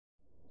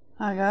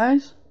Hi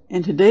guys,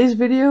 in today's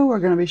video we're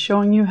going to be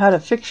showing you how to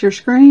fix your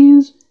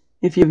screens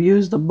if you've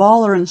used the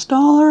baller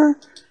installer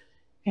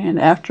and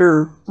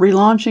after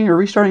relaunching or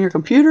restarting your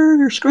computer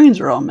your screens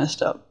are all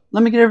messed up.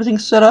 Let me get everything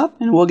set up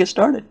and we'll get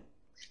started.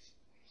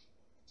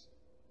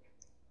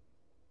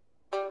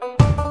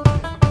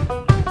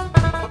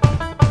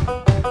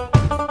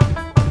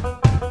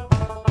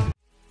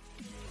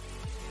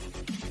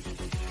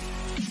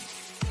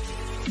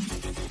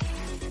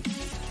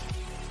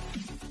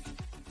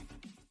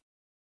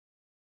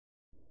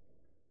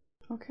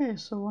 Okay,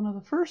 so one of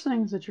the first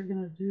things that you're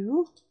going to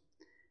do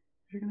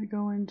is you're going to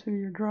go into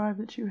your drive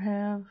that you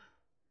have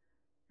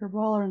your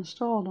baller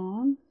installed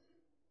on,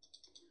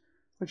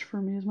 which for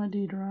me is my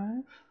D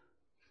drive,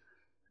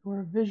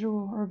 or a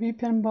visual or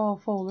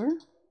vPinball folder,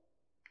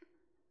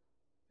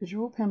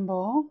 visual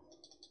pinball,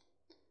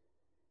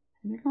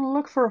 and you're going to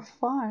look for a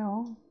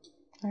file.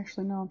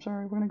 Actually, no, I'm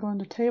sorry. We're going to go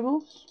into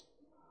tables,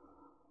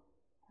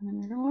 and then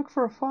you're going to look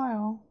for a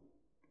file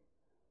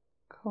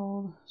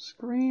called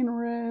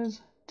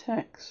ScreenRes.txt.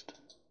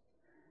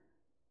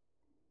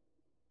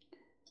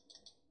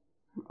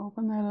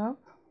 Open that up.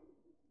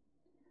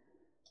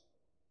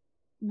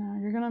 Now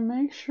you're going to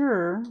make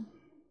sure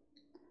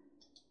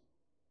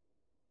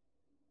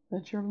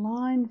that your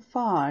line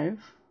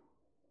 5,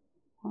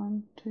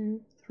 1,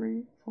 2,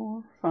 3,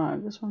 4,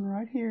 5, this one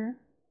right here,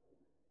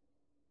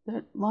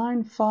 that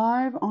line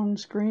 5 on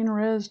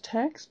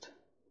ScreenRes.txt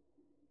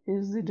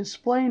is the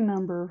display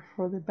number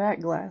for the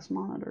backglass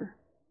monitor.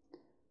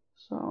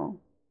 So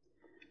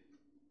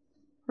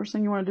first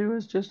thing you want to do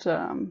is just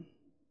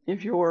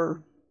if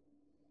your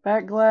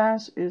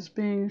backglass is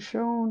being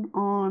shown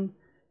on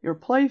your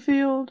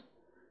playfield,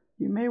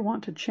 you may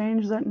want to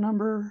change that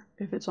number.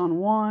 If it's on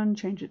 1,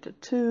 change it to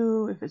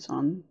 2. If it's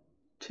on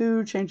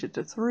 2, change it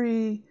to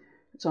 3.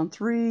 If it's on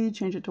 3,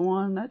 change it to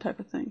 1, that type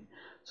of thing.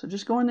 So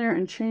just go in there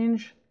and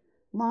change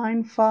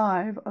line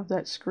 5 of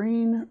that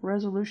screen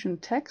resolution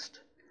text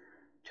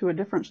to a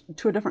different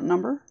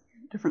number,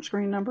 different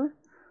screen number,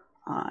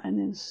 and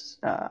then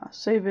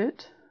save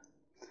it.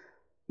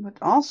 But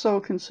also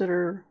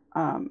consider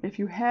if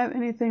you have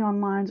anything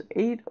on lines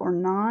 8 or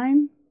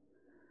 9,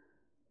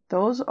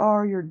 those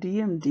are your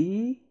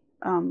DMD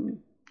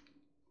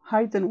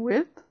height and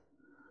width,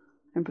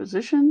 and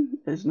position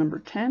is number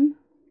 10.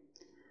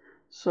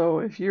 So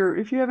if you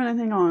have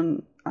anything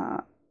on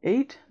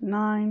 8,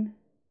 9,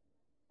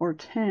 or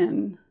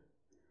 10,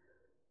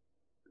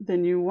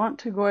 then you want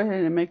to go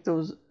ahead and make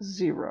those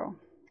 0.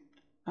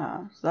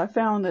 So I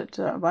found that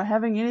by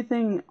having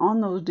anything on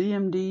those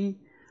DMD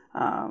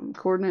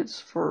coordinates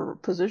for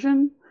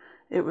position,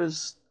 it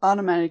was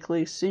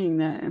automatically seeing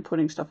that and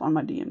putting stuff on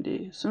my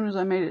DMD. As soon as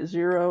I made it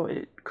 0,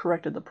 it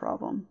corrected the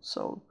problem.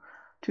 So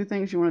two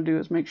things you want to do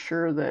is make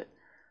sure that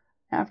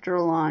after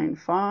line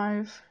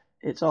 5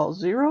 it's all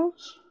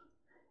zeros,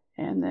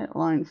 and that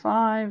line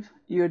 5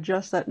 you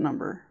adjust that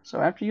number.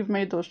 So after you've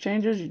made those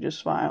changes, you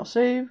just file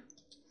save,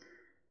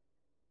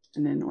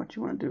 and then what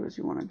you want to do is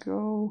you want to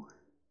go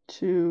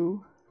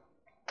to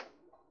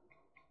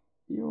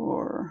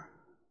your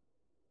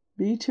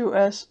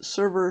B2S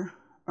server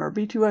or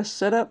B2S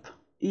setup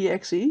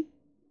exe,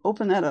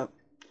 open that up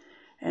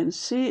and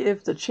see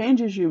if the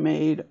changes you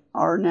made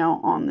are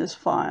now on this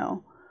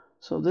file.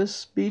 So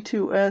this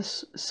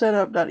B2S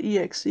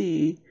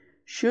setup.exe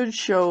should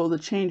show the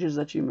changes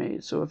that you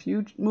made. So if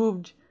you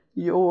moved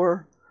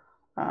your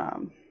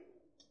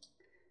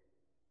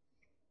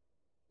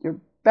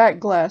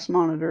backglass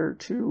monitor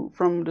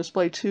from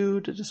display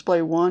 2 to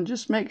display 1,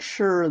 just make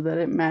sure that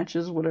it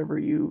matches whatever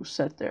you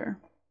set there.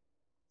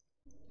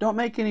 Don't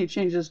make any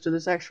changes to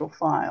this actual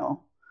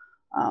file,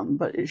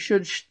 but it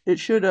should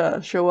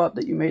show up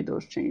that you made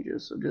those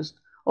changes. So just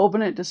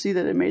open it to see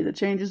that it made the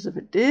changes. If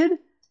it did,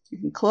 you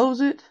can close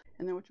it,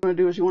 and then what you want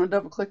to do is you want to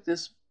double click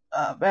this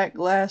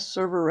backglass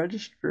server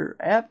register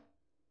app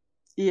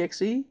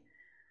exe, and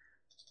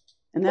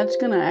that's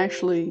going to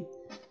actually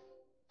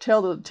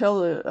tell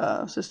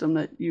the system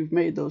that you've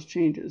made those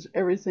changes.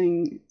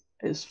 Everything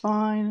is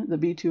fine. The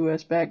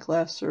B2S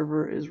backglass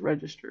server is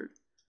registered.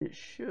 It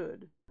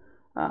should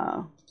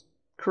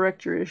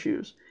correct your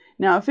issues.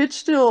 Now if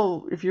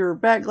your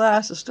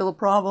backglass is still a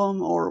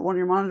problem, or one of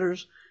your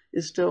monitors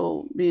is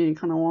still being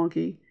kind of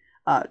wonky,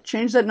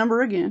 change that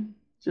number again.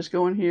 Just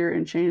go in here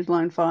and change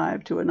line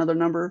 5 to another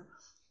number.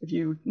 If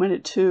you went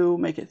at 2,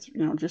 make it,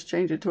 just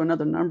change it to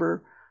another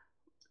number,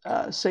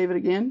 save it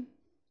again,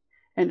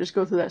 and just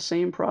go through that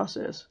same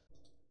process.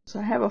 So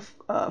I have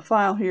a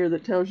file here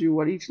that tells you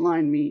what each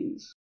line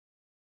means.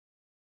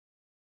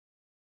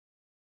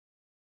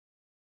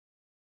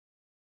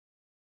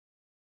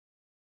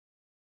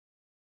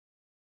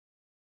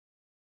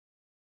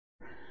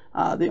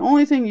 The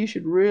only thing you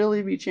should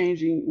really be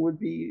changing would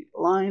be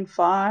line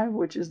 5,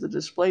 which is the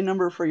display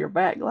number for your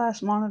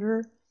backglass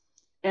monitor.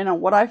 And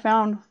what I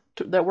found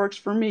that works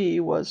for me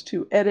was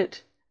to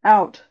edit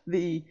out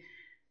the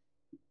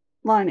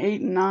line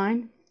 8 and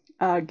 9.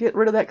 Get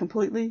rid of that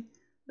completely.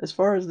 As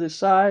far as the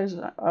size,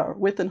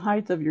 width and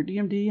height of your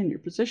DMD and your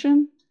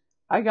position,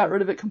 I got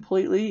rid of it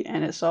completely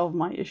and it solved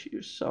my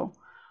issues. So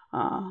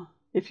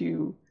If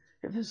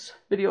this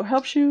video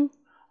helps you,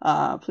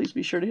 please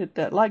be sure to hit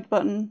that like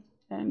button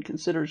and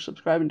consider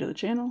subscribing to the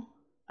channel.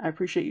 I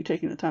appreciate you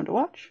taking the time to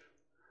watch.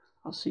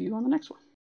 I'll see you on the next one.